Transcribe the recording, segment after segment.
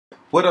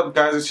What up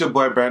guys, it's your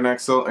boy Brand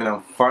Axel and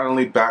I'm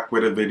finally back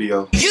with a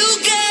video.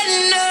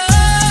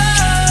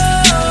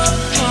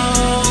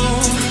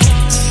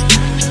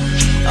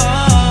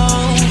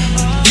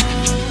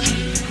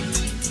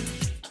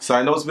 So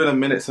I know it's been a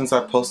minute since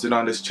I posted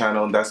on this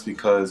channel, and that's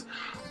because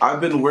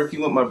I've been working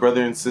with my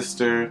brother and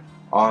sister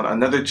on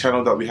another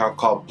channel that we have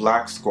called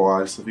Black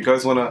Squad. So if you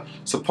guys want to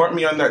support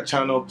me on that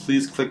channel,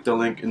 please click the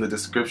link in the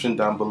description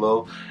down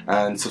below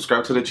and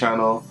subscribe to the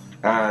channel.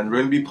 And we're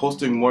going to be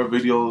posting more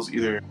videos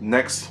either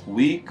next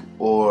week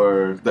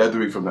or the other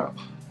week from now.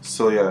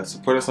 So yeah,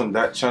 support us on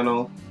that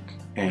channel.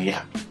 And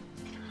yeah.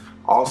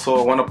 Also,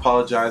 I want to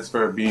apologize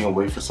for being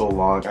away for so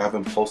long. I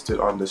haven't posted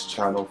on this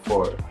channel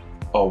for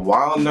a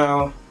while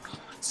now.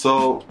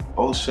 So,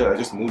 oh shit, I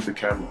just moved the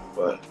camera,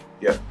 but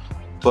yeah.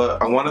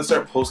 But I want to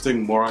start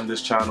posting more on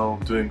this channel,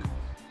 doing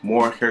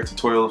more hair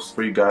tutorials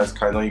for you guys,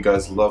 because I know you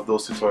guys love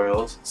those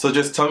tutorials. So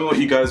just tell me what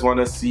you guys want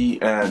to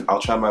see and I'll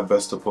try my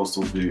best to post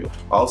those videos.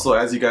 Also,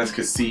 as you guys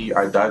can see,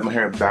 I dyed my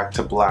hair back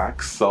to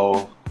black,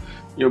 so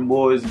your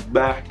boy is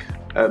back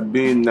at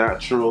being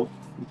natural,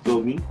 you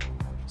feel me?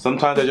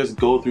 Sometimes I just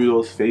go through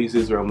those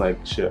phases where I'm like,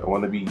 shit, I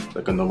want to be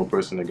like a normal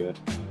person again.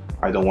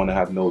 I don't want to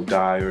have no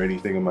dye or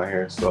anything in my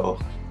hair, so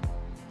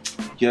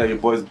yeah, your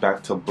boy's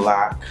back to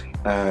black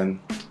and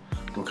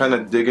I'm kind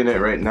of digging it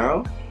right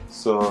now.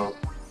 So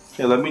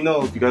yeah, let me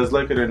know if you guys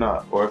like it or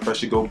not, or if I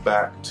should go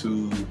back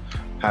to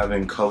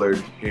having colored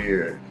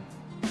hair.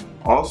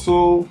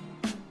 Also,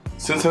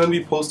 since I'm gonna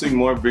be posting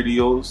more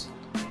videos,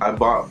 I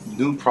bought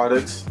new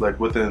products like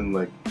within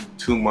like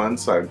 2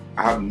 months. I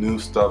have new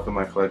stuff in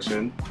my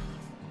collection.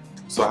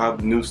 So I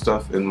have new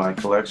stuff in my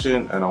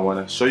collection and I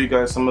want to show you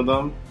guys some of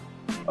them.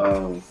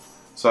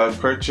 So I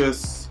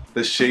purchased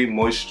the Shea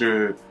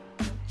Moisture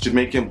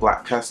Jamaican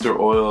Black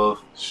Castor Oil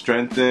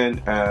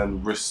Strengthen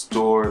and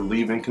Restore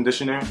Leave-In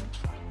Conditioner.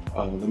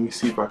 Let me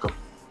see if I can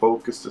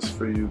focus this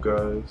for you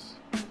guys.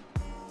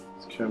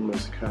 This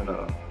camera's kind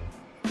of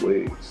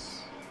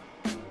waves.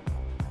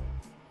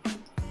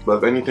 But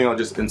if anything, I'll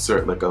just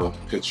insert like a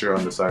picture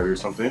on the side or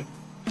something.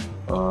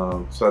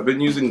 So I've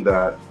been using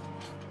that,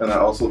 and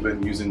I've also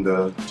been using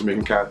the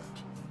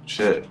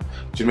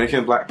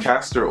Jamaican Black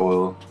Castor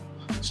Oil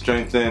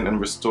Strengthen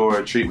and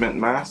Restore Treatment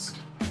Mask,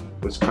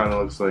 which kind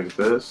of looks like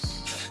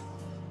this.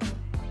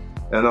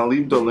 And I'll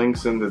leave the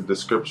links in the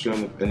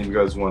description if any of you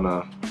guys want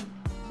to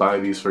buy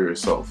these for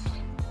yourself.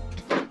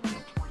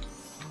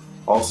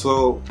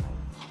 Also,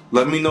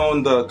 let me know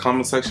in the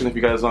comment section if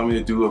you guys want me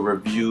to do a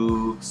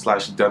review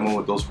 / demo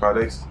with those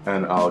products,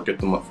 and I'll get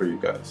them up for you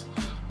guys.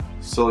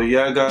 So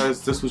yeah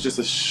guys, this was just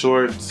a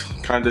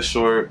kind of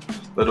short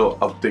little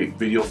update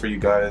video for you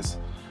guys,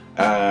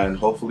 and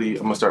hopefully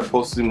I'm gonna start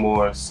posting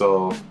more,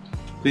 so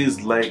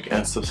please like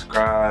and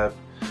subscribe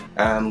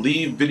and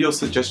leave video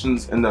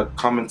suggestions in the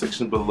comment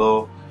section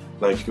below.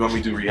 Like if you want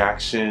me to do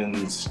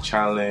reactions,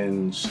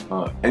 challenge,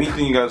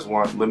 anything you guys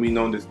want, let me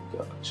know in this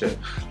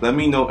let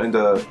me know in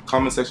the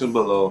comment section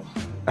below,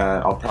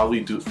 and I'll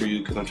probably do it for you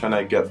because I'm trying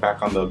to get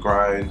back on the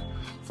grind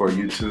for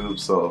YouTube.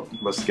 So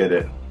let's get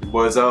it.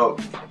 Boys out.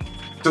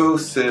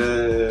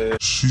 Deuces.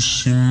 She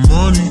see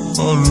money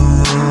all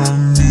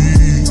around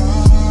me.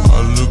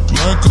 I look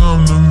like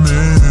I'm the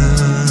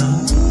man.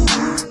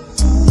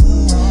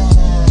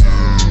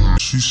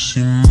 She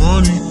see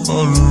money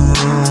all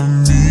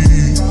around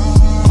me.